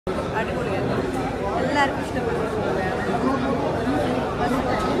അടിപൊളിയാണ്. എല്ലാവർക്കും ഇഷ്ടപ്പെടുന്ന മൂവിയാണ്.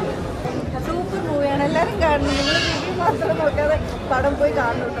 സൂപ്പർ മൂവിയാണ്. എല്ലാവരും കാണണം. നിങ്ങൾ റിവ്യൂ മാത്രം നോക്കാതെ പടം പോയി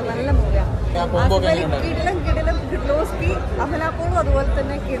കാണണം കേട്ടോ. നല്ല മൂവിയാണ്. കിടിലം കിർലോസ്കി, അമലാപ്പോളും അതുപോലെ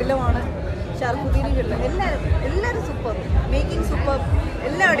തന്നെ കിടിലമാണ്. ഷറഫുദ്ദീനും കിടിലം. എല്ലാവരും സൂപ്പർ. Making super.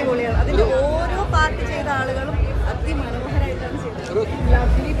 എല്ലാം അടിപൊളിയാണ്. അതിൻ്റെ ഓരോ പാർട്ട് ചെയ്ത ആളുകളും അതിമനോഹരമായിട്ടാണ് ചെയ്തത്.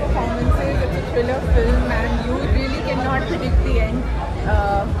 Lovely performances. It's a thriller film and you really cannot predict the end.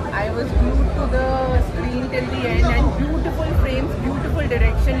 I was glued to the screen till the end and beautiful frames, beautiful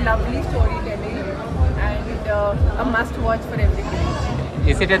direction, lovely storytelling and a must watch for everybody.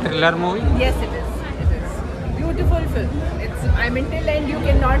 Is it a thriller movie? Yes, it is. It is. Beautiful film. Until end you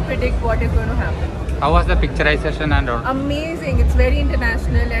cannot predict what is going to happen. How was the picturization and all? Amazing. It's very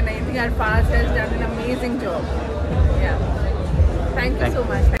international and I think our Faz has done an amazing job. Yeah. Thank you so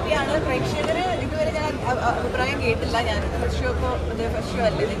much. പ്രേക്ഷകര് ഇതുവരെ ഞാൻ അഭിപ്രായം കേട്ടില്ല. ഞാൻ first show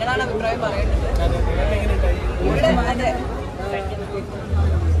അല്ലേ, നിങ്ങളാണ് അഭിപ്രായം പറയേണ്ടത്. ഇവിടെ അതെ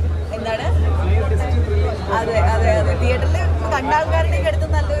എന്താണ് അതെ തിയേറ്ററിൽ കണ്ട ആൾക്കാരുടെയൊക്കെ അടുത്ത്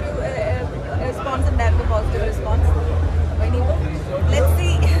നല്ലൊരു റെസ്പോൺസ് ഉണ്ടായിരുന്നു, പോസിറ്റീവ് റെസ്പോൺസ്. അപ്പോൾ ഇനിയിപ്പോൾ ലെറ്റ്സ് സീ.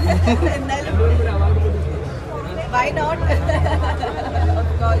 എന്തായാലും വൈ നോട്ട്,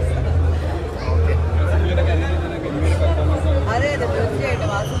 ഓഫ് കോഴ്സ്. അതെ തീർച്ചയായിട്ടും.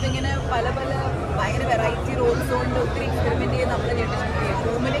 ആസിഫ് ഇങ്ങനെ പല ഭയങ്കര വെറൈറ്റി റോൾസ് കൊണ്ട് ഒത്തിരി എക്സ്പെരിമെൻറ്റ് ചെയ്ത് നമ്മളെ ഞെട്ടിച്ചിട്ടുണ്ട്.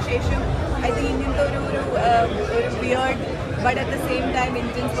 റൂമിന് ശേഷം ഐ തിങ്ക് ഇങ്ങനത്തെ ഒരു weird but at the same time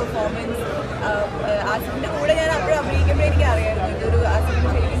intense performance. ആസിഫിൻ്റെ കൂടെ ഞാൻ അപ്പോഴും അഭിനയിക്കുമ്പോൾ എനിക്ക് അറിയായിരുന്നു ഇതൊരു ആസിഫിൻ്റെ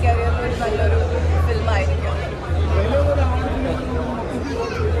ശരിക്കും കരിയറിൽ ഒരു നല്ലൊരു ഫിലിമായിരിക്കും.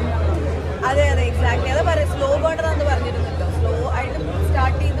 അതെ എക്സാക്ട്ലി. അത് പറയാം, സ്ലോ ബേണറാന്ന് പറഞ്ഞിരുന്നല്ലോ. സ്ലോ ആയിട്ട്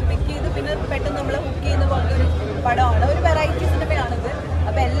സ്റ്റാർട്ട് ചെയ്ത് പിക്ക് ചെയ്ത് പിന്നെ പെട്ടെന്ന് നമ്മളെ ഹുക്ക് ചെയ്യുന്ന പോലത്തെ ഒരു പടമാണ്. ഒരു വെറൈറ്റി സിനിമയാണിത്.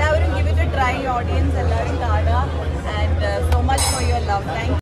 അപ്പോൾ എല്ലാവരും give it A try. Audience എല്ലാവരും കാണുക. And so much for your love. Thank you.